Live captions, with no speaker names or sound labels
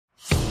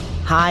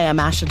Hi, I'm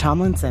Asha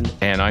Tomlinson.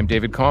 And I'm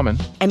David Common.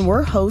 And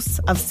we're hosts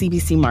of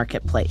CBC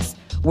Marketplace.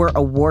 We're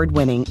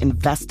award-winning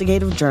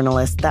investigative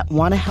journalists that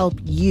want to help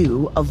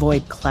you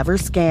avoid clever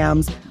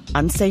scams,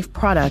 unsafe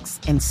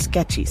products, and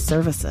sketchy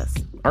services.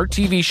 Our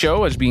TV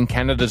show has been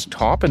Canada's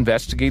top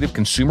investigative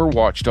consumer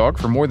watchdog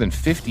for more than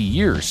 50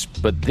 years,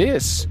 but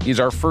this is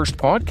our first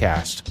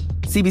podcast.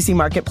 CBC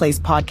Marketplace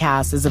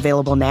podcast is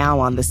available now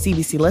on the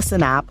CBC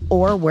Listen app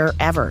or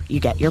wherever you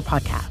get your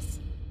podcasts.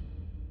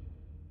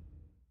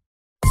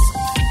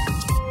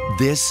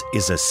 This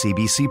is a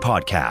CBC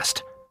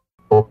podcast.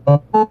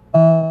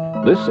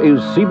 This is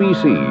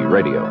CBC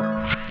Radio.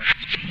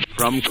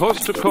 From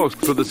coast to coast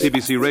through the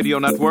CBC Radio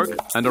network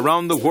and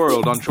around the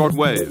world on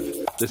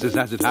shortwave. This is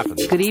As It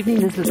Happens. Good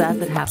evening, this is As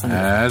It Happens.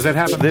 As It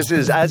Happens. This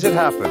is As It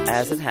Happens.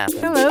 As it happens.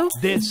 Hello.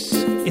 This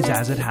is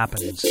As It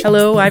Happens.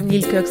 Hello, I'm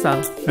Neil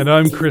Kirksall. And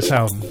I'm Chris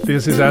Howden.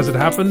 This is As It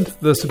Happened,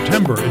 the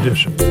September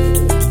edition.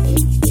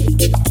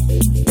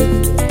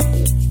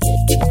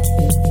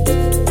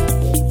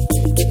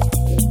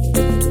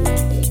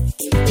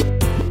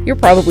 You're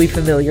probably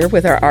familiar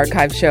with our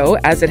archive show,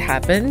 As It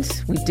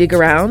Happened. We dig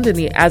around in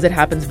the As It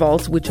Happens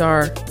vaults, which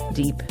are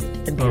deep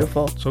and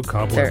beautiful. Oh, so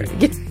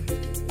cobwebby.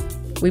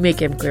 We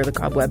make him clear the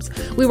cobwebs.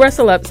 We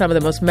wrestle up some of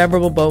the most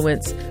memorable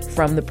moments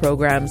from the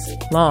program's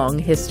long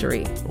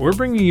history. We're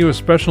bringing you a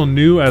special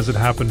new As It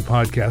Happened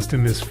podcast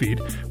in this feed,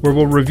 where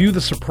we'll review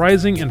the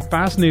surprising and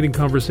fascinating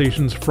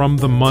conversations from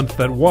the month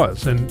that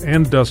was,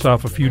 and dust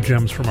off a few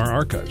gems from our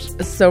archives.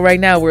 So right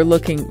now we're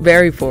looking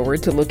very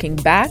forward to looking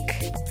back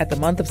at the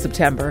month of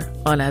September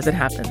on As It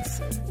Happens.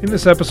 In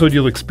this episode,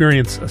 you'll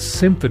experience a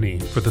symphony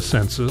for the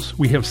senses.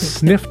 We have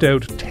sniffed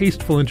out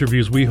tasteful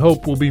interviews we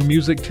hope will be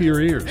music to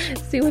your ears.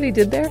 See what he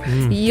did there?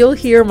 You'll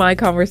hear my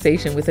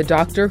conversation with a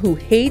doctor who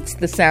hates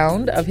the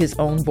sound of his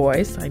own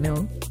voice. I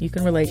know, you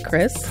can relate,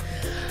 Chris.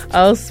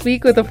 I'll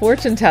speak with a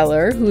fortune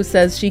teller who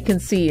says she can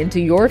see into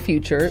your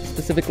future,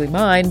 specifically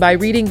mine, by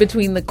reading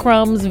between the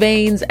crumbs,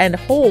 veins, and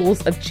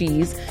holes of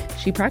cheese.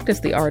 She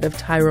practiced the art of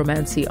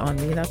tyromancy on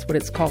me. That's what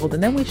it's called.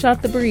 And then we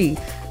shot the breeze.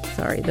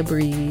 The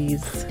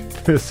breeze.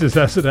 This is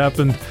As It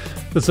Happened,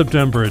 the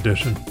September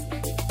edition.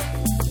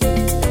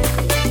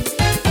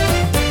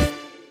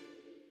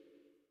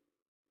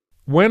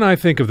 When I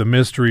think of the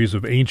mysteries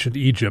of ancient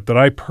Egypt that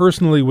I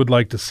personally would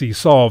like to see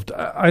solved,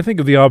 I think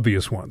of the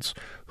obvious ones.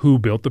 Who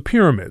built the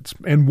pyramids,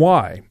 and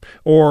why?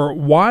 Or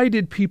why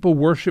did people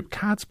worship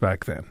cats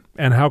back then?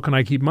 And how can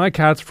I keep my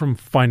cats from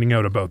finding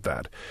out about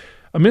that?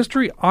 A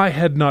mystery I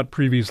had not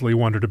previously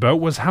wondered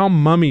about was how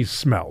mummies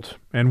smelled.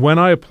 And when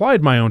I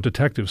applied my own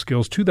detective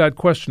skills to that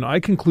question, I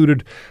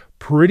concluded,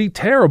 pretty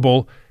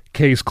terrible,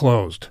 case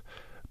closed.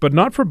 But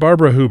not for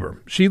Barbara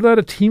Huber. She led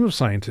a team of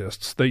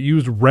scientists that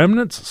used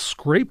remnants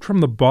scraped from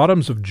the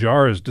bottoms of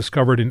jars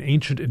discovered in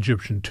ancient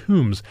Egyptian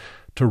tombs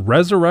to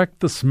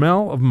resurrect the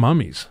smell of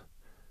mummies.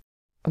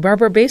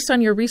 Barbara, based on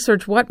your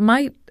research, what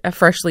might a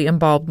freshly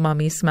embalmed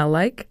mummy smell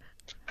like?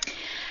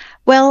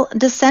 Well,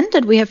 the scent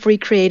that we have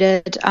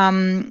recreated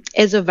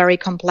is a very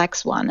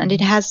complex one, and it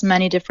has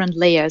many different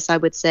layers, I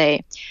would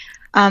say.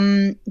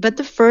 But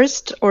the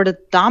first, or the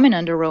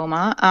dominant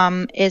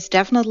aroma, is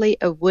definitely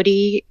a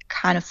woody,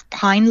 kind of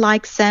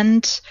pine-like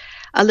scent,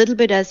 a little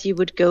bit as you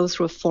would go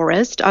through a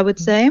forest, I would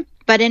say.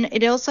 But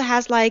it also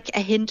has like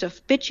a hint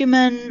of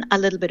bitumen, a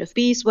little bit of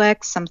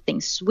beeswax,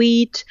 something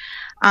sweet.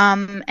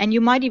 And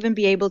you might even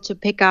be able to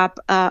pick up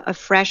a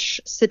fresh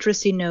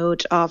citrusy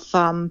note of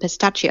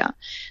pistachio.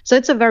 So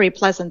it's a very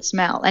pleasant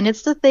smell. And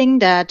it's the thing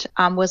that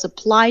was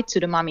applied to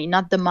the mummy,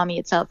 not the mummy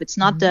itself. It's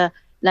not the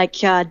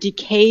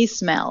decay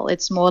smell.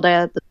 It's more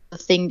the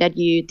thing that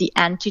the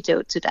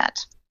antidote to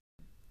that.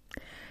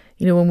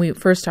 You know, when we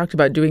first talked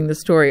about doing the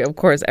story, of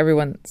course,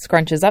 everyone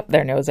scrunches up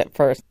their nose at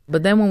first.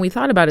 But then when we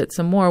thought about it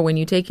some more, when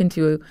you take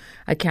into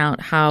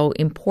account how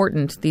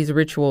important these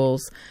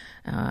rituals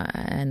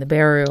and the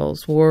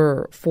burials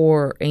were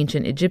for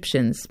ancient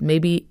Egyptians,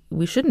 maybe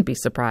we shouldn't be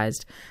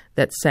surprised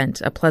that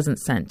a pleasant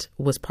scent,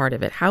 was part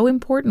of it. How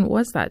important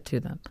was that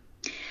to them?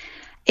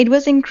 It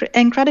was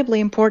incredibly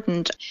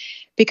important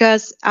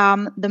because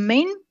the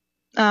main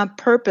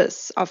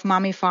purpose of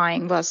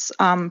mummifying was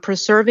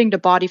preserving the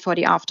body for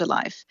the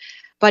afterlife.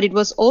 But it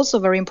was also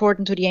very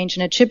important to the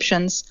ancient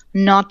Egyptians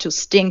not to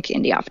stink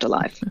in the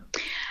afterlife.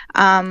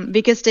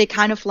 Because they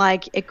kind of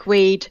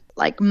equate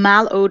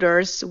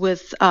malodors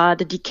with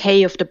the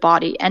decay of the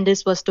body. And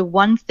this was the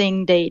one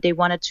thing they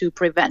wanted to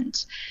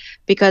prevent.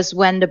 Because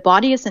when the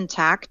body is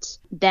intact,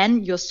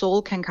 then your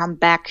soul can come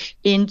back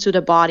into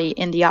the body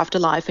in the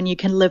afterlife and you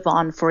can live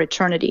on for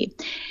eternity.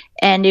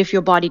 And if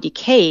your body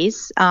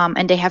decays,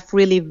 and they have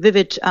really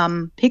vivid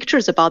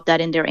pictures about that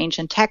in their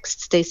ancient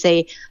texts, they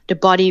say the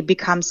body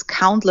becomes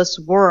countless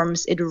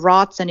worms, it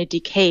rots and it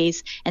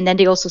decays, and then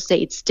they also say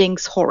it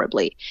stinks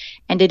horribly.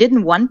 And they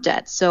didn't want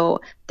that,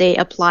 so they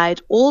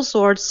applied all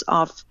sorts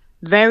of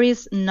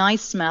various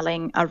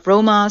nice-smelling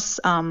aromas,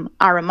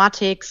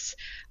 aromatics,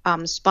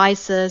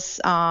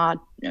 spices,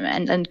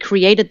 and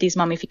created these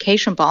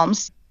mummification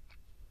balms.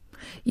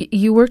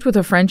 You worked with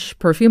a French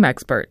perfume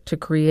expert to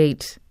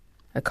create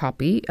a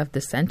copy of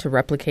the scent to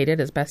replicate it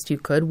as best you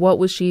could. What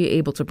was she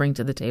able to bring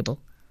to the table?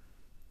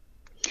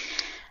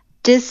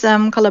 This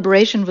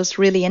collaboration was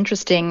really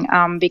interesting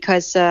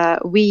because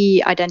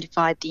we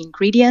identified the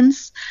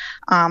ingredients,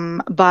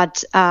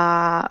 but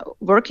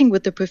working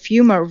with the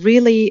perfumer,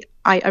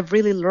 I've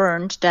really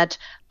learned that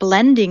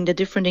blending the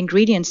different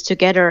ingredients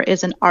together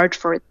is an art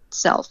for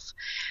itself.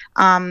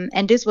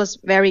 And this was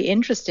very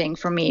interesting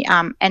for me.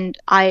 And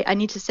I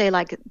need to say,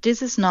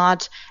 this is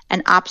not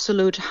an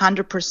absolute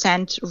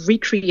 100%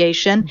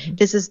 recreation. Mm-hmm.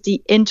 This is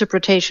the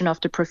interpretation of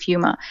the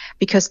perfumer,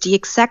 because the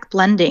exact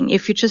blending,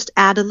 if you just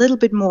add a little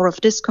bit more of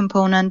this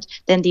component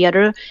than the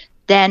other,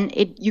 then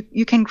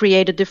you can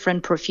create a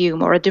different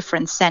perfume or a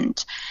different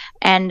scent.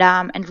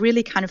 And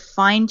really kind of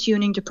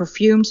fine-tuning the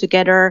perfume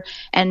together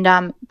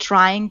and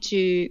trying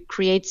to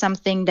create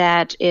something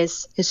that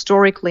is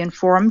historically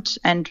informed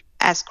and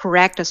as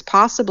correct as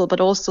possible,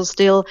 but also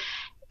still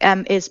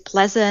is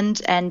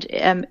pleasant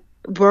and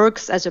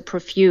works as a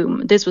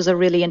perfume. This was a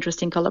really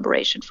interesting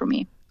collaboration for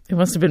me. It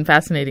must have been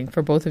fascinating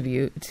for both of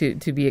you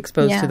to be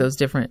exposed to those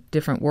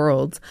different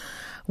worlds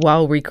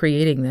while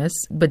recreating this.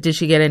 But did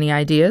she get any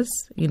ideas,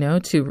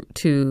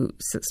 to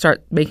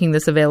start making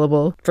this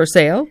available for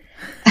sale?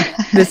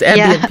 This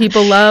ambient,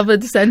 people love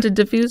a scented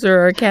diffuser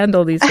or a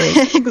candle these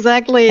days.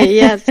 Exactly.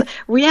 Yes,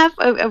 we have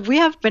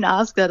been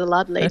asked that a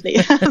lot lately.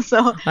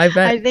 So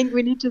I think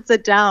we need to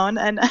sit down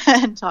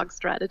and talk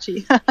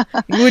strategy.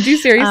 Would you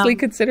seriously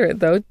consider it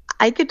though?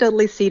 I could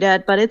totally see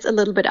that, but it's a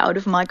little bit out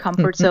of my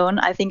comfort zone.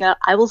 I think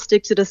I will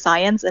stick to the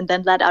science and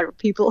then let other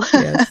people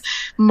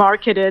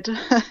market it.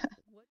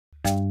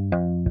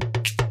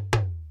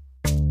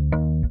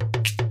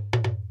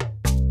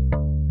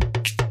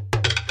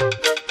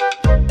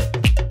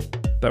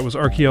 That was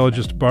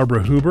archaeologist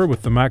Barbara Huber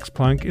with the Max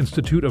Planck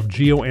Institute of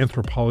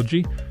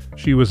Geoanthropology.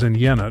 She was in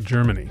Jena,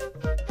 Germany.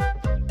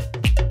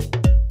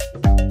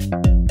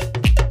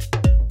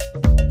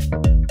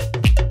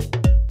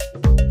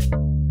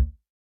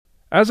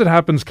 As It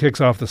Happens kicks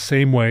off the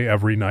same way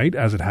every night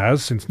as it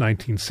has since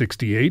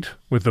 1968,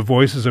 with the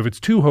voices of its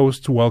two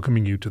hosts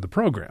welcoming you to the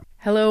program.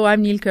 Hello,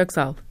 I'm Neil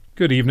Köksal.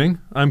 Good evening,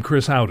 I'm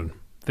Chris Howden.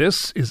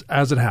 This is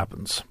As It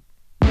Happens.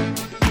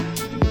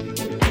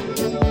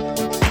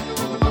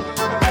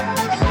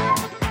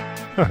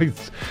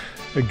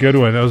 A good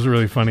one. That was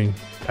really funny.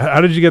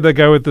 How did you get that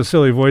guy with the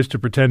silly voice to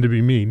pretend to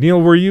be me?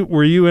 Neil, were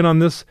you in on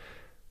this?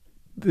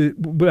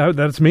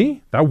 That's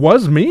me? That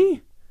was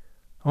me?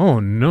 Oh,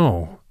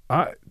 no.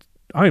 I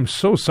am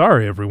so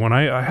sorry, everyone.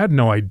 I had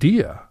no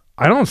idea.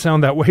 I don't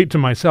sound that way to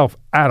myself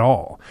at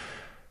all.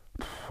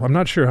 I'm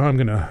not sure how I'm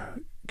going to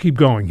keep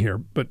going here,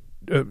 but,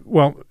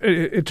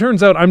 it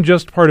turns out I'm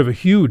just part of a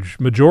huge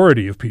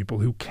majority of people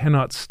who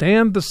cannot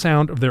stand the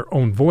sound of their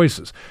own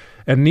voices.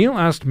 And Neil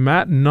asked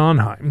Matt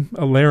Nonheim,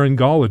 a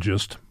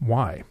laryngologist,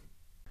 why.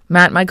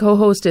 Matt, my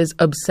co-host, is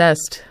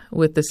obsessed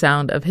with the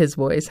sound of his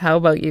voice. How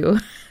about you?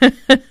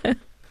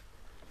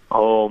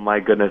 Oh, my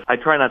goodness. I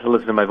try not to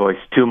listen to my voice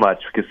too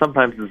much because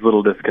sometimes it's a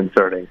little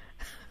disconcerting.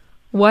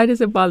 Why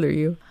does it bother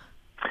you?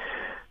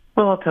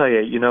 Well, I'll tell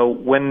you,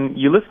 when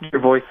you listen to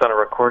your voice on a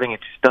recording,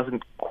 it just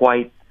doesn't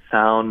quite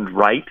sound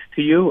right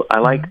to you. I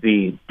like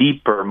the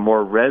deeper,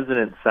 more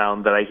resonant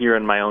sound that I hear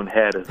in my own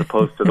head as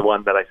opposed to the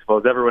one that I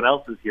suppose everyone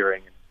else is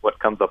hearing, what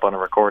comes up on a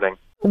recording.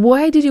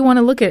 Why did you want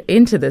to look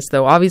into this,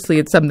 though? Obviously,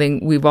 it's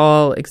something we've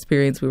all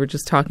experienced. We were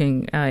just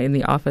talking in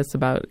the office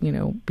about,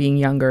 being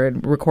younger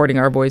and recording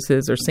our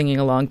voices or singing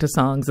along to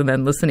songs and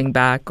then listening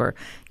back, or,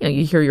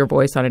 you hear your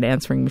voice on an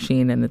answering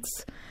machine and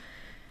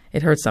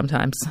it hurts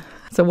sometimes.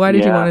 So why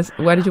did you want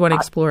to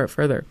explore it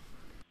further?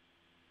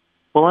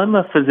 Well, I'm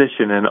a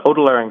physician, an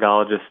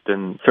otolaryngologist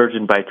and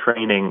surgeon by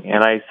training,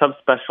 and I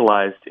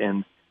subspecialized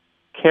in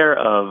care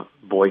of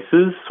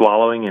voices,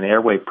 swallowing, and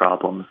airway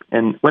problems.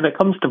 And when it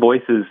comes to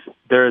voices,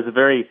 there is a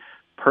very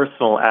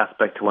personal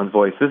aspect to one's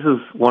voice. This is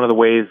one of the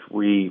ways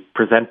we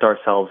present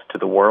ourselves to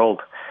the world.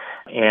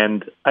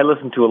 And I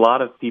listen to a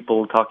lot of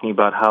people talking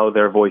about how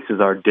their voices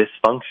are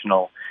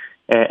dysfunctional.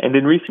 And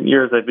in recent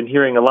years, I've been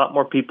hearing a lot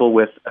more people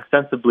with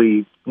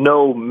ostensibly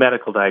no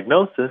medical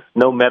diagnosis,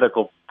 no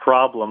medical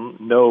problem,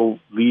 no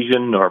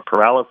lesion or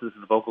paralysis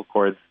of the vocal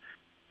cords,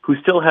 who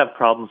still have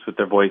problems with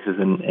their voices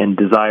and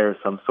desire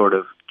some sort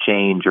of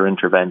change or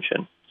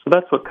intervention. So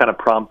that's what kind of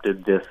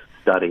prompted this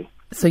study.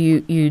 So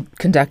you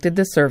conducted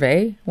the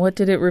survey. What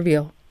did it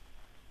reveal?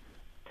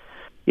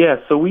 Yeah,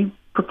 so we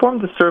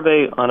performed the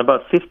survey on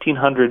about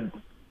 1,500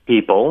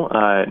 people,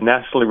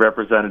 nationally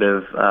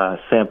representative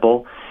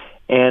sample,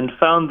 and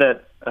found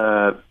that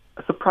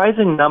a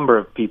surprising number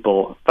of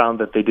people found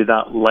that they did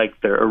not like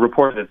or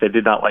reported that they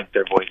did not like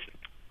their voices.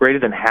 Greater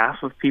than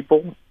half of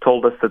people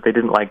told us that they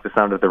didn't like the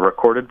sound of the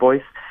recorded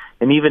voice.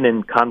 And even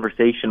in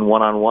conversation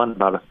one-on-one,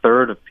 about a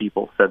third of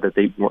people said that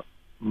they were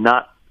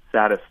not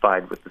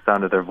satisfied with the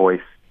sound of their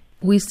voice.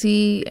 We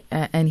see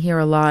and hear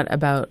a lot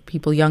about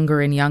people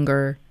younger and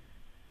younger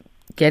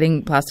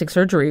getting plastic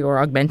surgery or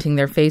augmenting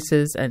their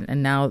faces.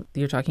 And now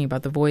you're talking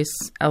about the voice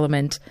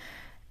element.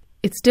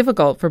 It's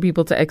difficult for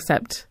people to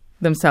accept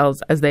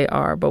themselves as they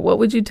are. But what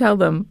would you tell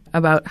them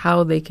about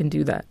how they can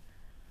do that?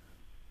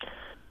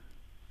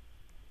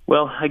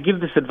 Well, I give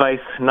this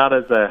advice not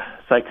as a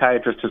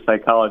psychiatrist or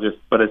psychologist,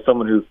 but as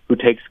someone who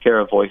takes care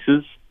of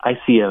voices. I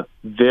see a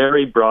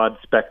very broad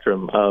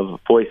spectrum of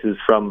voices,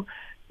 from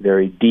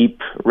very deep,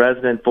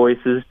 resonant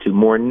voices to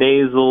more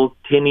nasal,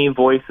 tinny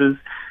voices,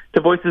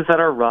 to voices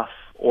that are rough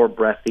or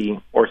breathy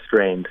or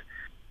strained.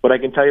 What I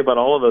can tell you about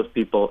all of those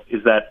people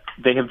is that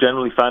they have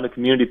generally found a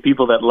community of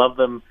people that love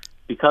them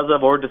because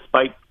of or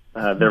despite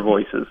their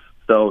voices.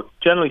 So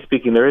generally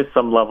speaking, there is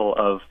some level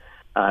of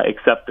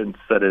acceptance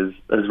that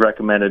is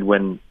recommended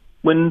when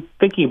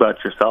thinking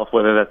about yourself,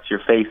 whether that's your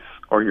face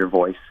or your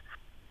voice.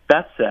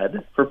 That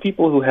said, for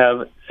people who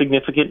have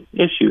significant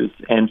issues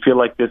and feel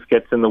like this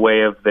gets in the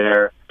way of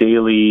their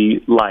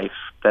daily life,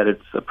 that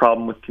it's a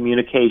problem with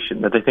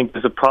communication, that they think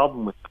there's a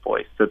problem with the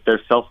voice, that their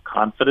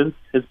self-confidence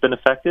has been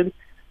affected,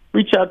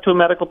 reach out to a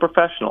medical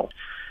professional.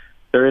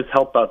 There is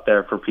help out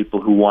there for people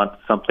who want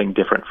something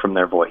different from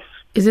their voice.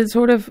 Is it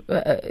sort of,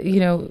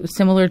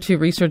 similar to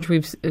research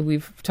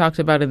we've talked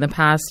about in the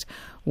past,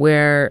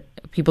 where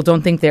people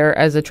don't think they're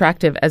as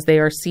attractive as they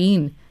are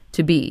seen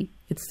to be?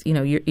 It's,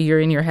 you're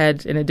in your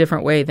head in a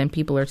different way than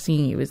people are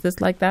seeing you. Is this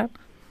like that?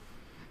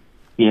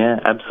 Yeah,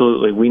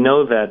 absolutely. We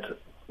know that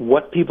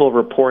what people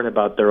report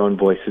about their own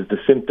voices, the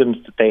symptoms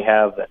that they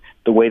have,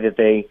 the way that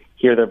they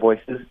hear their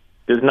voices,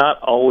 does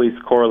not always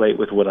correlate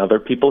with what other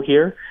people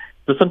hear.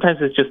 So sometimes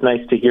it's just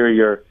nice to hear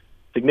your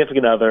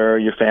significant other,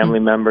 your family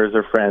members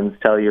or friends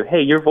tell you, hey,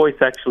 your voice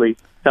actually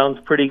sounds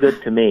pretty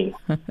good to me.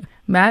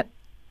 Matt,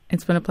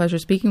 it's been a pleasure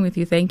speaking with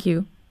you. Thank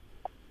you.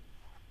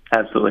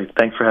 Absolutely.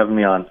 Thanks for having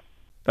me on.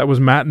 That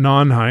was Matt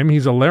Nonheim.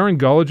 He's a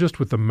laryngologist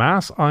with the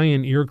Mass Eye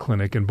and Ear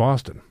Clinic in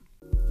Boston.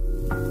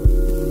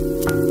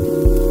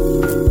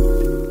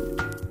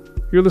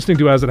 You're listening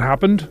to As It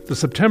Happened, the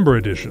September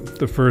edition,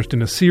 the first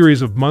in a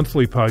series of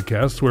monthly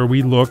podcasts where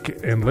we look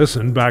and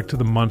listen back to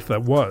the month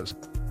that was.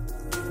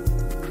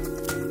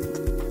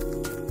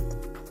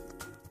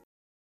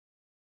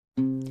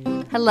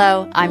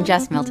 Hello, I'm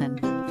Jess Milton.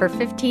 For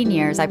 15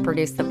 years, I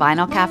produced The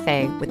Vinyl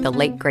Cafe with the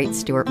late, great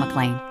Stuart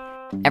McLean.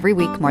 Every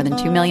week, more than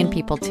 2 million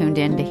people tuned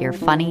in to hear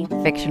funny,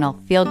 fictional,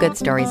 feel-good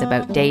stories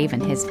about Dave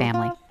and his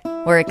family.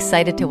 We're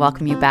excited to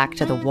welcome you back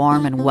to the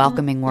warm and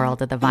welcoming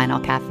world of The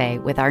Vinyl Cafe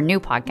with our new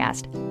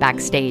podcast,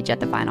 Backstage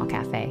at The Vinyl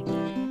Cafe.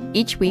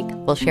 Each week,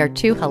 we'll share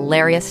 2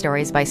 hilarious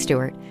stories by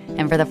Stuart,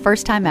 and for the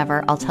first time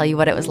ever, I'll tell you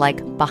what it was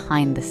like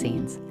behind the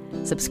scenes.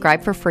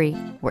 Subscribe for free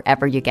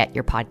wherever you get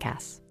your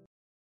podcasts.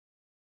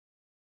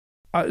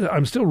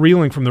 I'm still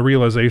reeling from the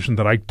realization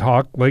that I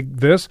talk like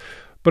this,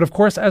 but of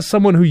course, as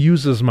someone who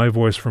uses my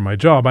voice for my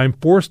job, I'm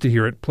forced to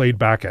hear it played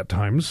back at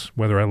times,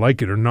 whether I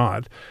like it or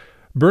not.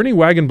 Bernie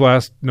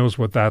Wagenblast knows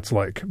what that's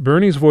like.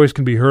 Bernie's voice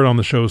can be heard on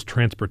the shows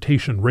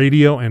Transportation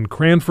Radio and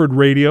Cranford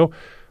Radio,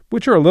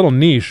 which are a little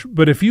niche,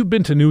 but if you've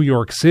been to New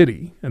York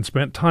City and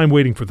spent time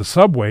waiting for the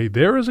subway,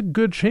 there is a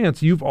good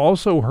chance you've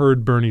also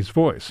heard Bernie's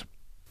voice.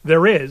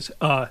 There is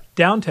a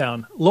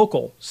downtown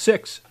Local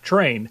 6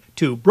 train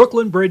to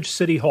Brooklyn Bridge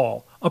City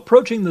Hall,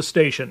 approaching the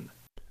station.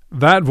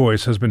 That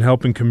voice has been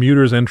helping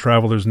commuters and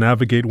travelers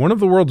navigate one of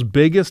the world's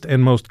biggest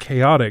and most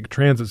chaotic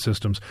transit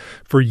systems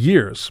for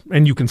years,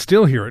 and you can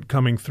still hear it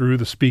coming through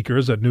the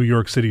speakers at New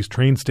York City's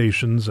train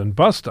stations and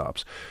bus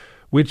stops,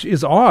 which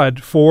is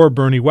odd for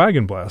Bernie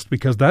Wagenblast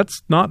because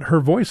that's not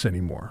her voice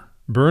anymore.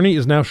 Bernie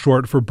is now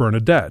short for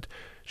Bernadette.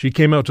 She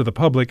came out to the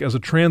public as a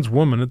trans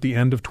woman at the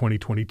end of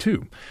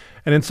 2022.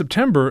 And in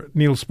September,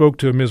 Neil spoke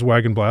to Ms.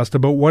 Wagenblast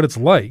about what it's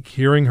like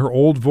hearing her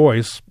old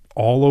voice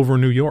all over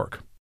New York.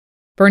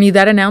 Bernie,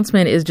 that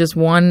announcement is just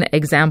one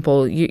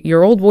example.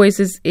 Your old voice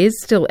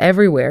is still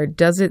everywhere.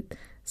 Does it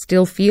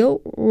still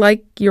feel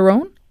like your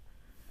own?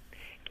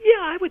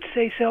 Yeah, I would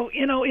say so.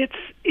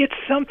 It's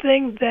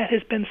something that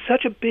has been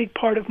such a big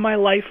part of my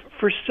life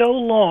for so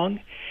long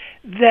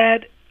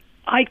that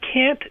I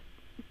can't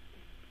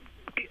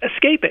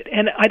escape it,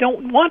 and I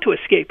don't want to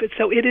escape it.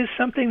 So it is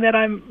something that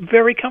I'm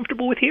very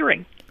comfortable with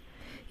hearing.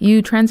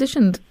 You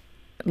transitioned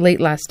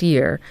late last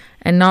year,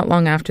 and not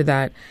long after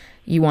that,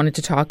 you wanted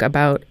to talk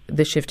about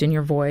the shift in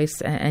your voice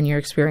and your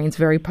experience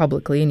very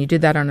publicly, and you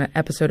did that on an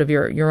episode of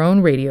your own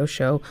radio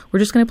show. We're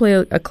just going to play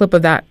a clip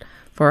of that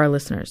for our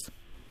listeners.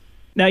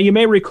 Now, you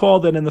may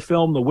recall that in the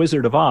film The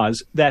Wizard of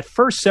Oz, that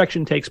first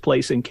section takes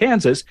place in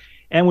Kansas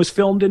and was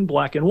filmed in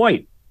black and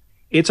white.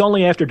 It's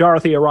only after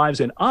Dorothy arrives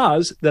in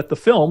Oz that the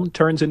film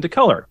turns into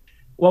color.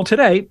 Well,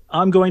 today,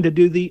 I'm going to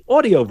do the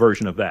audio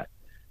version of that.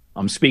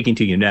 I'm speaking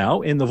to you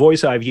now in the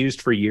voice I've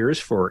used for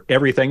years for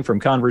everything from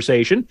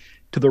conversation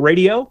to the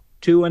radio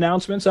to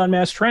announcements on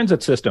mass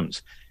transit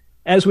systems.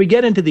 As we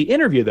get into the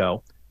interview,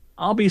 though,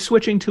 I'll be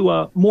switching to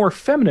a more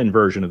feminine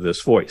version of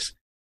this voice.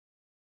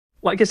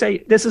 Like I say,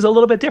 this is a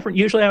little bit different.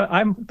 Usually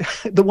I'm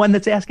the one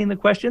that's asking the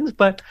questions,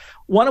 but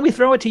why don't we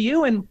throw it to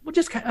you and we'll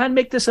just kind of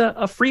make this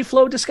a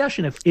free-flow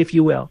discussion, if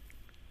you will.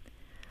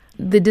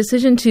 The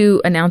decision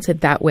to announce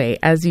it that way,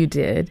 as you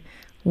did,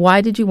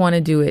 why did you want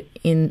to do it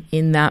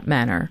in that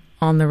manner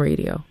on the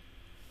radio?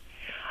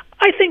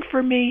 I think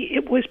for me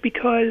it was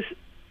because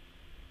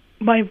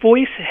my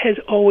voice has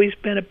always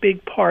been a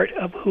big part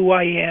of who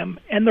I am,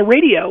 and the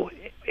radio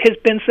has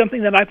been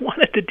something that I've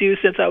wanted to do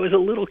since I was a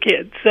little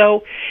kid.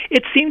 So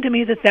it seemed to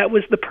me that that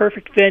was the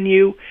perfect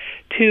venue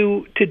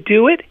to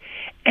do it,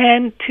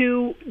 and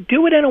to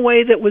do it in a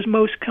way that was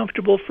most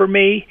comfortable for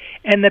me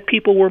and that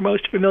people were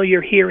most familiar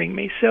hearing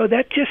me. So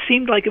that just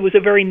seemed like it was a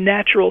very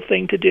natural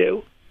thing to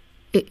do.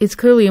 It's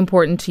clearly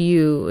important to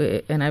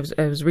you, and I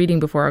was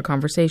reading before our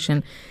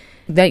conversation,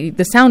 that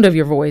the sound of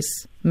your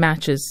voice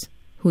matches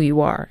who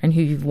you are and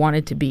who you've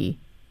wanted to be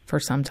for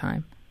some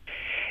time.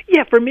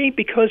 Yeah, for me,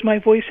 because my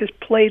voice has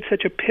played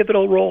such a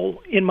pivotal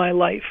role in my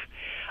life,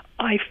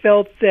 I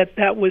felt that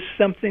that was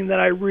something that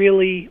I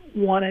really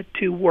wanted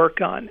to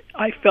work on.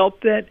 I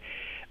felt that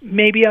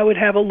maybe I would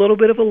have a little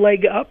bit of a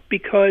leg up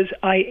because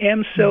I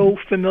am so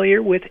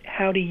familiar with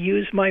how to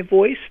use my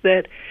voice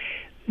that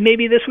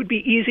maybe this would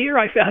be easier.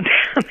 I found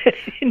out that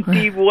it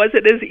indeed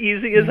wasn't as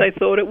easy as I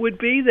thought it would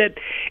be, that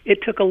it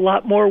took a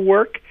lot more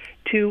work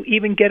to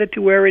even get it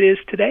to where it is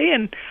today,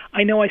 and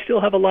I know I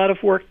still have a lot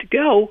of work to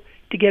go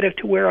to get it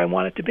to where I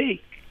want it to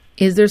be.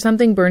 Is there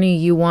something, Bernie,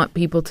 you want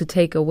people to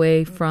take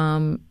away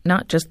from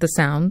not just the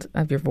sound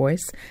of your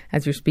voice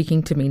as you're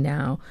speaking to me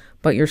now,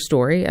 but your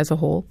story as a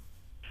whole?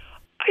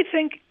 I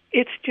think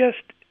it's just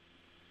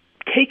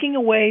taking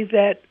away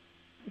that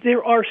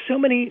there are so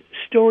many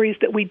stories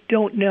that we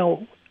don't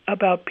know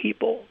about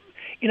people.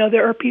 You know,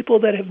 there are people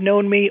that have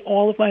known me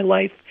all of my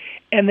life,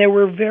 and there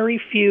were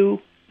very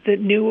few that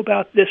knew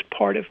about this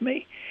part of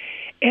me.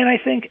 And I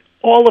think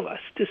all of us,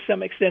 to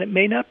some extent, it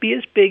may not be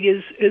as big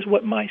as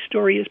what my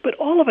story is, but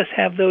all of us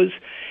have those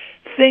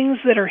things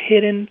that are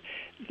hidden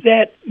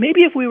that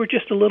maybe if we were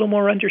just a little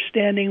more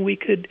understanding, we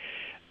could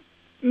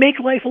make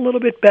life a little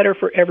bit better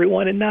for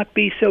everyone and not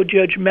be so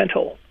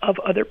judgmental of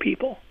other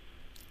people.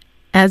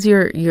 As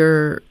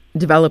you're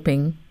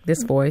developing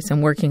this voice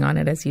and working on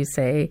it, as you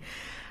say,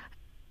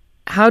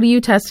 how do you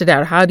test it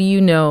out? How do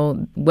you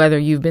know whether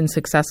you've been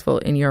successful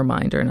in your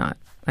mind or not?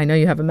 I know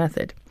you have a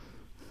method.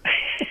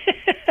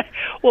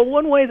 Well,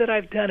 one way that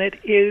I've done it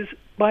is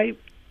by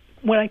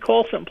when I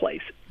call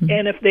someplace,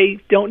 and if they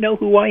don't know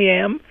who I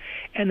am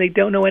and they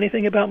don't know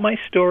anything about my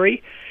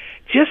story,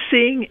 just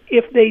seeing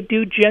if they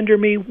do gender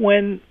me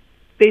when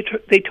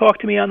they talk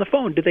to me on the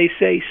phone. Do they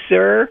say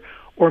sir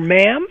or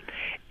ma'am?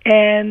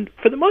 And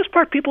for the most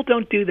part, people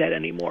don't do that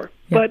anymore.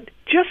 Yeah. But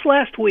just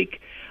last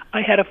week,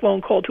 I had a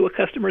phone call to a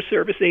customer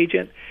service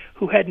agent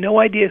who had no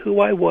idea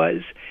who I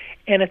was.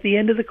 And at the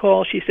end of the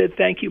call, she said,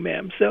 "Thank you,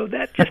 ma'am." So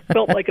that just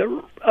felt like a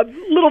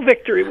little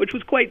victory, which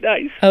was quite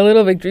nice. A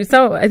little victory.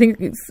 So I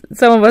think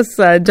some of us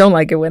don't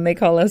like it when they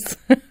call us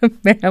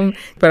ma'am,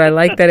 but I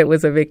like that it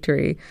was a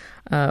victory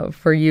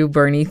for you,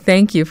 Bernie.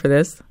 Thank you for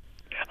this.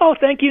 Oh,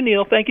 thank you,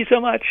 Neil. Thank you so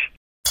much.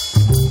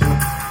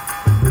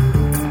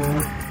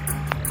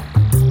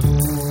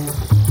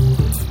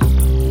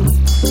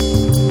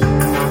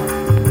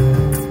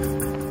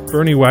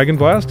 Bernie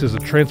Wagenblast is a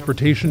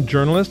transportation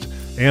journalist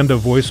and a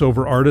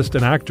voiceover artist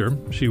and actor.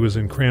 She was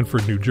in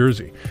Cranford, New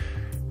Jersey.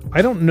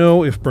 I don't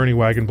know if Bernie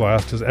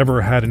Wagenblast has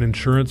ever had an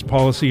insurance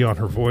policy on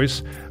her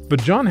voice,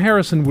 but John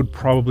Harrison would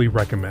probably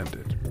recommend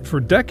it. For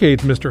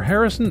decades, Mr.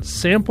 Harrison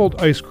sampled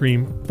ice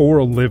cream for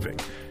a living.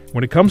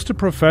 When it comes to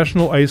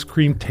professional ice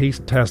cream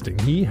taste testing,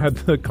 he had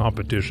the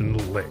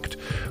competition licked,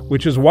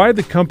 which is why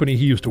the company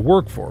he used to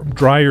work for,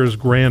 Dreyer's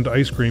Grand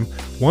Ice Cream,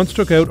 once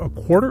took out a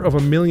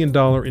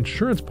 $250,000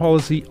 insurance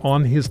policy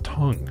on his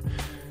tongue.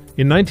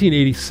 In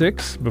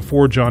 1986,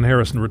 before John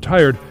Harrison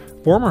retired,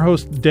 former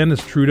host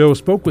Dennis Trudeau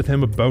spoke with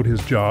him about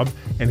his job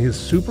and his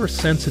super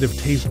sensitive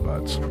taste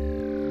buds.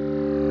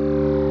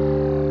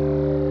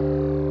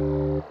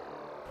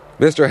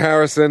 Mr.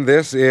 Harrison,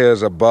 this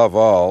is, above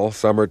all,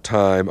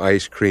 summertime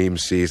ice cream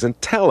season.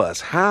 Tell us,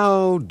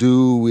 how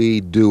do we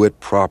do it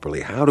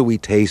properly? How do we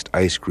taste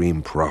ice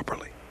cream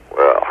properly?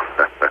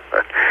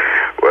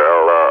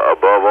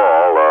 Above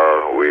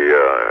all,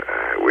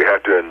 we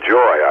have to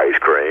enjoy ice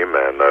cream,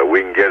 and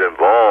we can get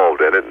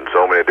involved in it in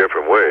so many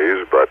different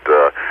ways, but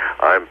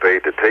I'm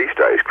paid to taste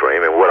ice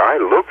cream, and what I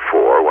look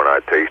for when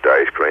I taste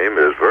ice cream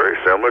is very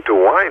similar to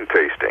wine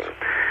tasting.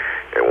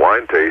 In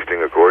wine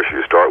tasting, of course,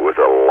 you start with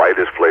the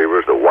lightest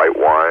flavors, the white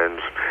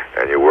wines,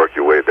 and you work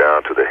your way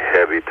down to the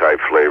heavy type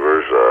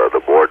flavors,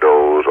 the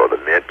Bordeaux or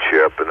the mint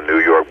chip and the New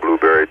York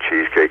blueberry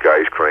cheesecake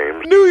ice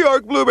creams. New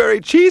York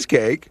blueberry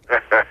cheesecake?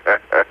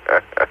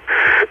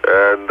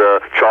 And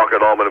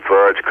chocolate almond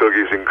fudge,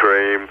 cookies and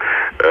cream,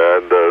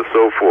 and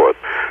so forth.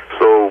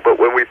 But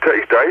when we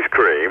taste ice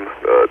cream,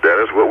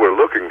 Dennis, what we're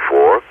looking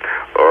for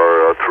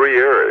are three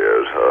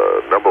areas.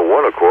 Number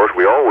one, of course,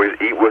 we always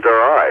eat with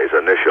our eyes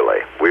initially.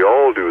 We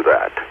all do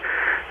that.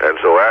 And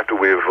so after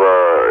we've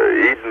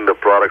eaten the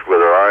product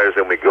with our eyes,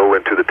 then we go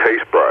into the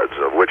taste buds,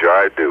 of which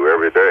I do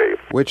every day.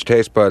 Which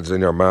taste buds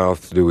in your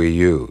mouth do we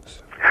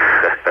use?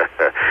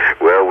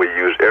 Well, we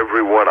use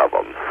every one of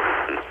them.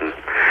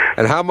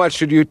 And how much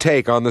should you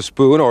take on the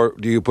spoon, or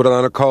do you put it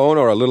on a cone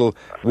or a little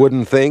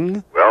wooden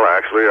thing? Well,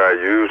 actually, I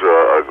use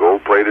a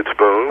gold-plated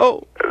spoon,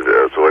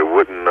 so it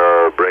wouldn't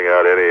bring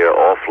out any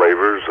off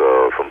flavors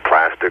from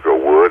plastic or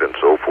wood and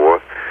so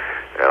forth.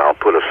 And I'll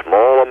put a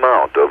small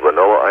amount of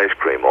vanilla ice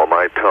cream on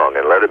my tongue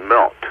and let it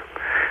melt.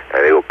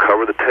 and it'll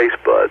cover the taste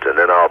buds, and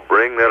then I'll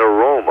bring that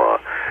aroma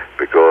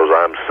because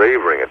I'm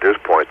savoring at this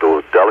point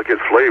those delicate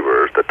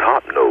flavors, the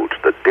top notes,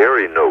 the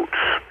dairy notes.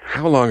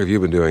 How long have you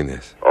been doing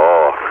this?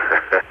 Oh,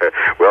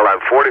 well, I'm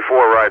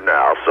 44 right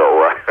now,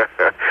 so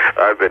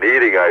I've been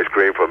eating ice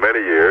cream for many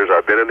years.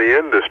 I've been in the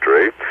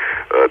industry,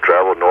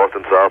 traveled North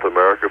and South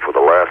America for the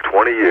last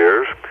 20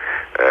 years,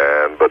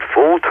 but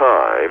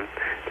full-time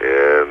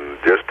in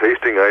just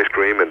tasting ice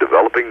cream and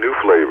developing new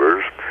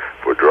flavors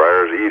for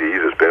Dreyer's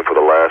Eaties has been for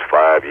the last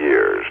 5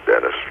 years,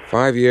 Dennis.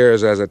 5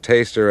 years as a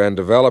taster and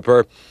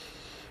developer.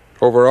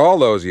 Over all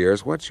those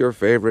years, what's your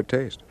favorite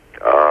taste?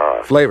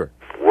 Flavor.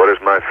 What is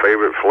my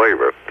favorite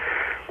flavor?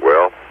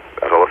 Well,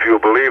 I don't know if you'll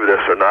believe this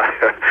or not,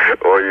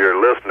 or your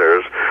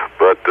listeners,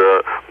 but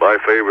my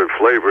favorite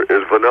flavor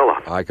is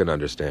vanilla. I can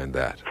understand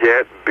that.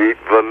 Can't beat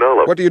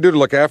vanilla. What do you do to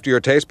look after your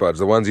taste buds,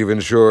 the ones you've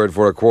insured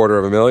for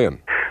 $250,000?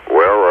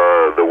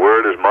 Well, the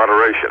word is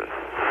moderation.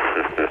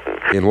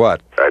 In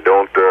what? I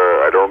don't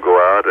go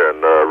out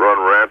and run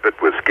rampant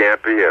with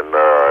scampi and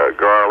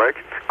garlic.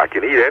 I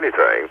can eat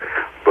anything,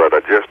 but I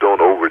just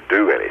don't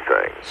overdo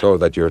anything. So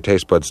that your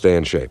taste buds stay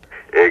in shape.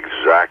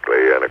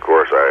 Exactly, and of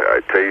course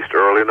I taste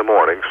early in the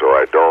morning, so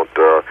I don't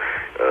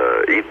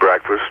eat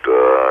breakfast.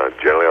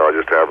 Generally, I'll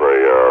just have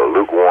a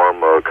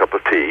lukewarm cup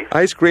of tea.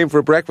 Ice cream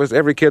for breakfast?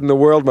 Every kid in the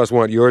world must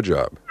want your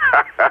job.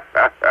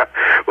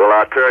 Well,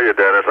 I'll tell you,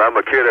 Dennis, I'm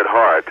a kid at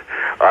heart.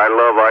 I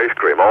love ice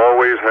cream,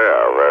 always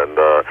have, and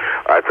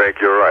I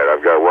think you're right.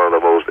 I've got one of the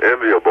most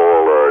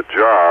enviable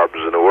jobs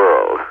in the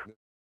world.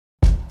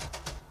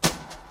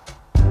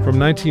 From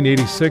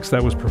 1986,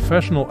 that was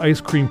professional ice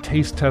cream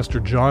taste tester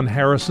John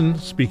Harrison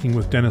speaking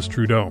with Dennis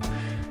Trudeau.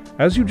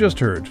 As you just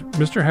heard,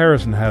 Mr.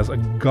 Harrison has a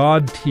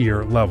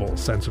god-tier level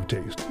sense of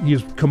taste. He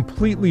is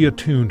completely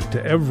attuned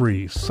to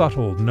every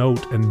subtle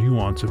note and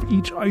nuance of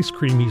each ice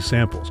cream he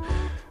samples.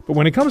 But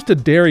when it comes to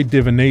dairy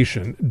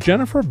divination,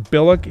 Jennifer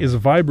Billick is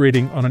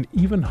vibrating on an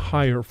even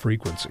higher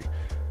frequency.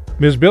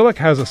 Ms. Billick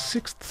has a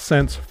sixth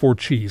sense for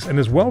cheese and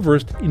is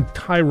well-versed in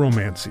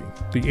tyromancy,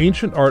 the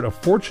ancient art of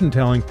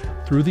fortune-telling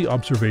through the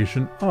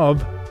observation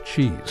of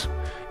cheese.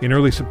 In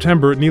early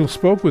September, Neil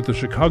spoke with the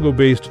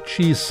Chicago-based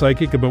cheese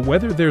psychic about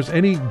whether there's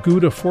any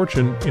Gouda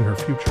fortune in her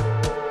future.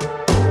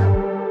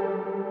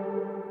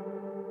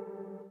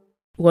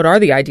 What are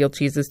the ideal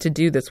cheeses to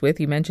do this with?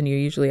 You mentioned you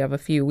usually have a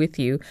few with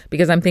you,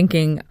 because I'm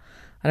thinking,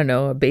 I don't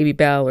know, a Baby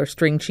Bell or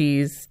string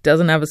cheese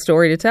doesn't have a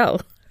story to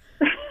tell.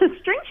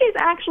 String cheese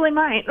actually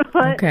might.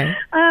 But, okay.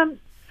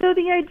 So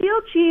the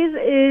ideal cheese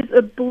is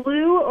a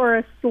blue or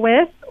a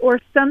Swiss or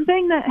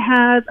something that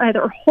has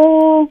either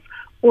holes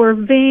or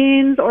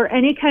veins or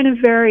any kind of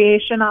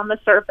variation on the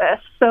surface.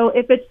 So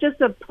if it's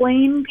just a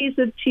plain piece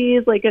of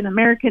cheese like an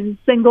American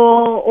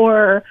single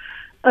or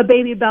a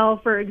Baby Bell,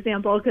 for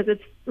example, because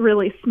it's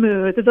really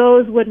smooth,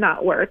 those would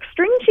not work.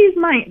 String cheese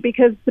might,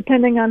 because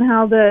depending on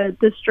how the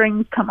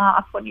strings come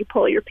off when you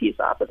pull your piece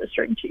off of the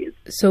string cheese.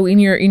 So in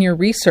your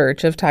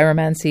research of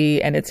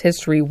tyromancy and its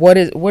history, what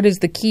is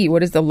the key?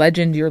 What is the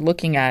legend you're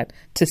looking at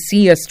to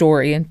see a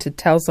story and to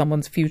tell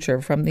someone's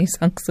future from these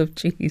hunks of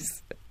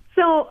cheese?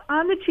 So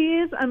on the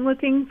cheese, I'm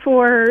looking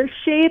for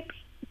shapes,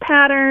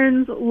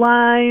 patterns,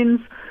 lines,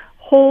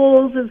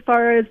 holes as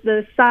far as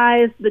the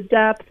size, the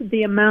depth,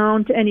 the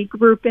amount, any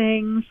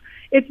groupings.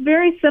 It's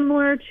very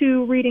similar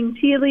to reading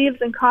tea leaves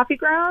and coffee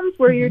grounds,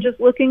 where you're just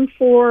looking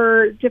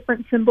for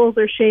different symbols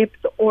or shapes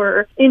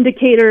or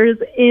indicators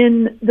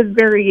in the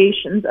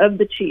variations of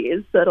the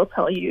cheese that'll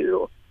tell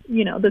you,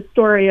 the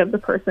story of the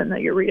person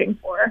that you're reading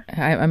for.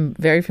 I'm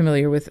very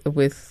familiar with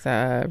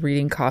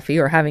reading coffee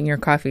or having your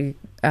coffee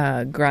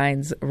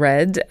grinds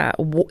read.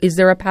 Is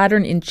there a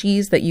pattern in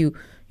cheese that you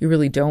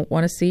really don't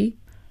want to see?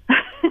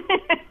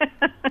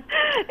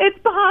 It's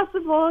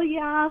possible,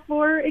 yeah.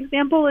 For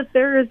example, if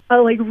there is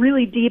a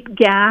really deep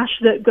gash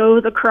that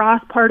goes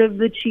across part of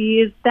the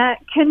cheese, that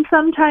can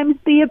sometimes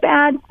be a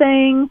bad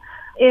thing.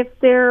 If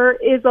there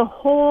is a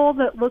hole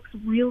that looks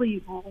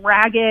really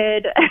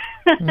ragged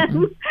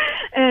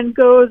and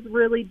goes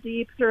really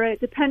deep through it,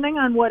 depending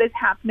on what is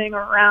happening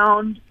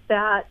around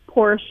that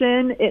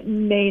portion, it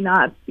may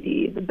not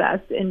be the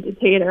best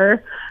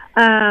indicator.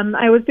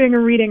 I was doing a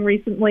reading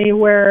recently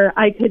where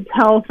I could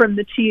tell from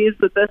the cheese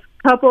that this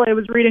couple I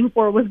was reading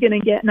for was going to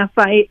get in a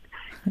fight,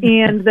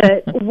 and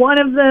that one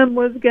of them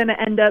was going to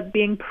end up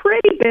being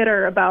pretty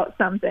bitter about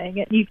something.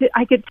 And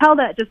I could tell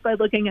that just by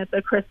looking at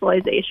the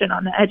crystallization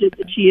on the edge of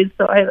the cheese.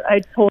 So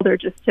I told her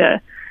just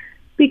to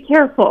be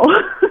careful.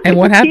 And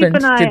what happened?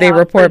 Did they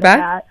report back?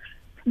 That.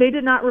 They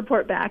did not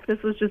report back.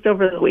 This was just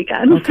over the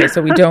weekend. Okay,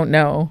 so we don't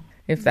know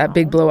if that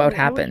big blowout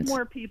happened.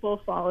 More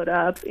people followed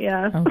up,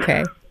 yeah.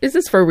 Okay. Is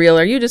this for real?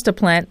 Are you just a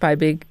plant by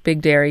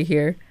Big Dairy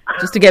here?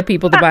 Just to get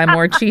people to buy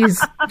more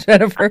cheese,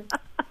 Jennifer?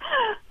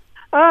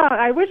 Oh,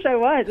 I wish I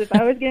was. If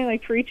I was getting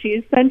free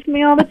cheese sent to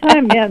me all the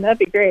time, man, that'd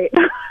be great.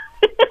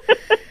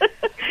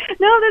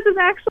 No, this is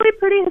actually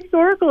pretty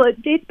historical.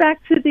 It dates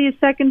back to the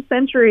 2nd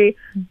century,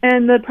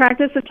 and the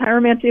practice of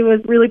tyromancy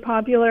was really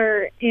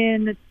popular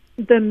in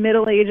the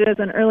Middle Ages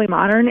and early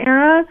modern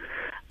era.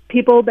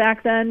 People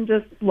back then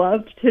just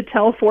loved to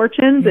tell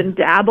fortunes and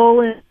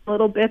dabble in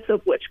little bits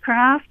of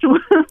witchcraft.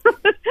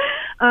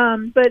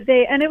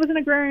 And it was an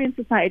agrarian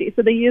society,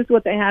 so they used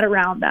what they had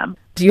around them.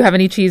 Do you have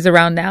any cheese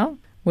around now?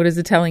 What is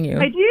it telling you?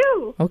 I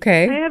do.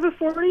 Okay. I have a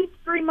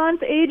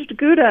 43-month aged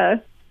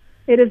Gouda.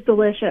 It is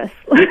delicious.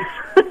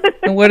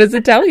 And what does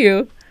it tell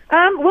you?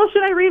 Well,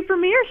 should I read for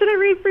me or should I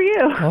read for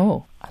you?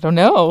 Oh, I don't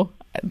know.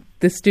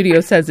 The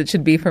studio says it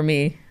should be for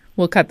me.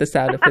 We'll cut this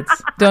out if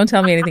it's... Don't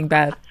tell me anything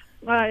bad.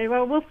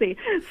 Well, we'll see.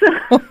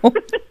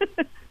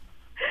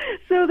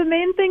 So the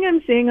main thing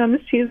I'm seeing on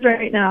this cheese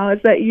right now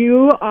is that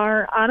you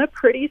are on a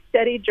pretty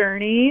steady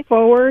journey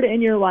forward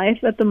in your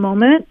life at the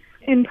moment.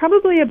 In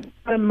probably about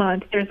a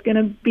month, there's going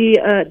to be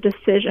a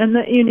decision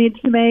that you need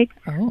to make.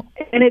 Oh.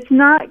 And it's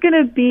not going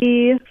to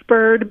be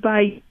spurred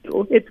by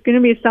you. It's going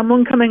to be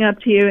someone coming up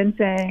to you and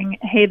saying,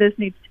 hey, this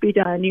needs to be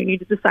done. You need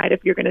to decide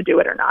if you're going to do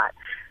it or not.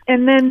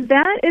 And then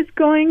that is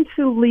going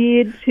to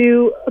lead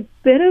to a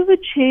bit of a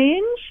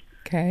change.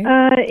 Okay.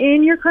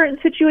 In your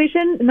current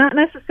situation, not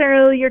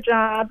necessarily your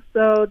job,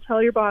 so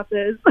tell your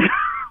bosses.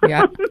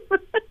 Yeah.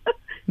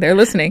 They're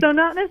listening. So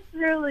not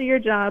necessarily your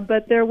job,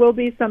 but there will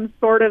be some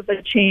sort of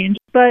a change.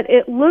 But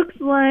it looks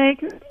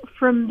like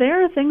from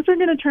there, things are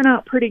going to turn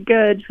out pretty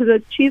good. So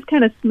the cheese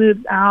kind of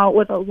smooths out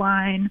with a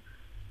line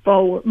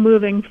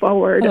moving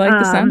forward. I like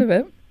the sound of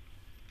it.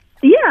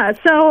 Yeah,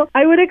 so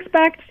I would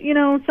expect,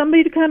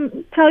 somebody to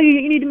come tell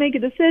you need to make a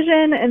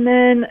decision, and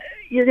then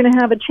you're going to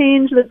have a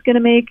change that's going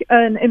to make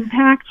an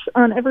impact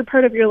on every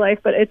part of your life,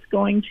 but it's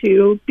going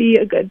to be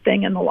a good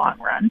thing in the long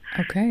run.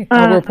 Okay.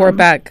 I'll report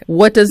back.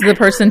 What does the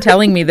person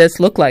telling me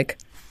this look like?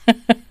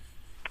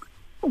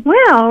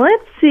 Well,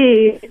 let's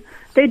see.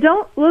 They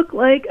don't look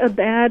like a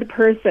bad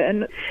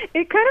person.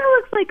 It kind of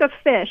looks like a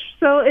fish.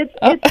 So it's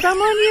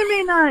someone you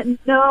may not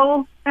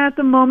know at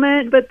the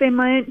moment, but they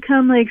might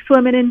come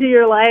swimming into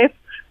your life.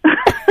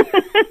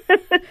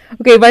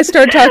 Okay, if I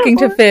start talking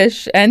to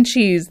fish and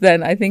cheese,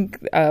 then I think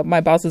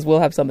my bosses will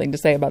have something to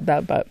say about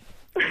that. But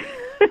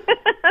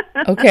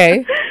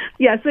okay.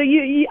 Yeah, so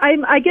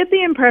I get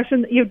the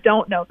impression that you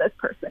don't know this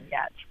person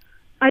yet.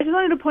 I just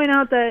wanted to point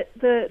out that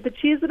the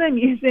cheese that I'm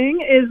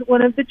using is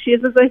one of the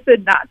cheeses I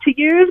said not to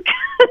use.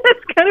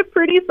 It's got a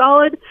pretty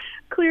solid,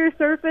 clear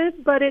surface,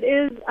 but it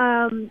is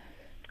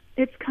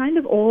it's kind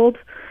of old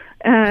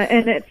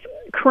and it's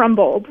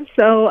crumbled.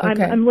 So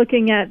okay. I'm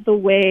looking at the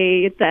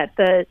way that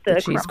the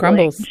cheese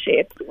crumbles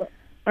shapes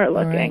are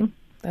looking. Right.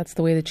 That's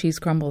the way the cheese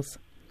crumbles.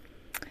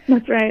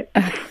 That's right.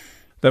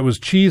 That was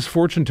cheese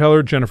fortune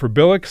teller Jennifer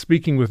Billick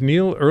speaking with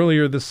Neil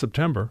earlier this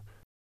September.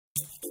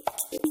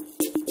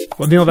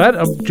 Well, Neil, that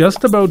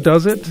just about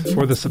does it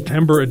for the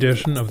September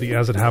edition of the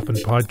As It Happened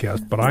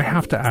podcast. But I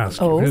have to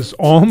ask you, it has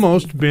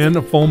almost been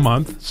a full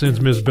month since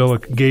Ms.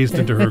 Billick gazed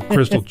into her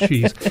crystal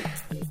cheese.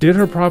 Did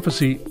her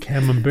prophecy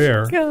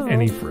camembert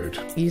any fruit?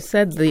 You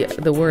said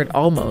the word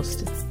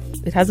almost.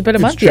 It hasn't been a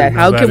month yet.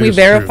 How can we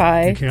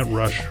verify? You can't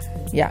rush.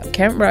 Yeah,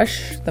 can't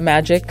rush the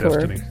magic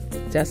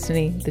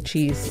destiny, the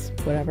cheese,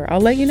 whatever.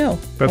 I'll let you know.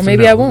 That's or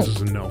maybe I won't. This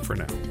is a no for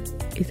now.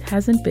 It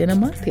hasn't been a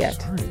month yet.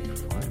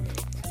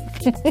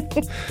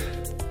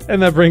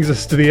 And that brings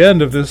us to the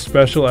end of this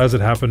special As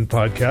It Happened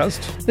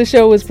podcast. The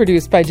show was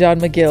produced by John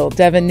McGill,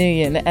 Devin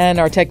Nguyen, and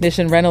our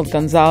technician Reynold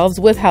Gonzalez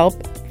with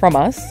help from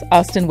us,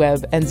 Austin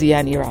Webb, and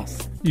Zian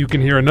Eros. You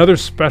can hear another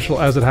special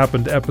As It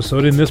Happened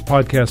episode in this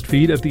podcast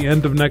feed at the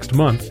end of next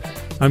month.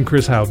 I'm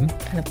Chris Howden.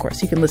 And of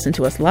course, you can listen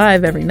to us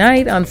live every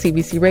night on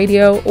CBC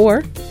Radio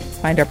or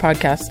find our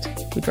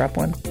podcast. We drop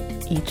one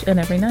each and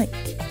every night.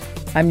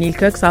 I'm Neil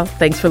Kirksall.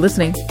 Thanks for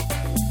listening.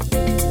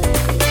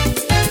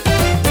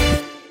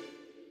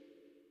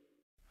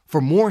 For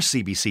more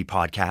CBC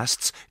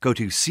podcasts, go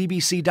to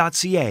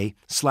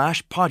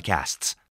cbc.ca/podcasts.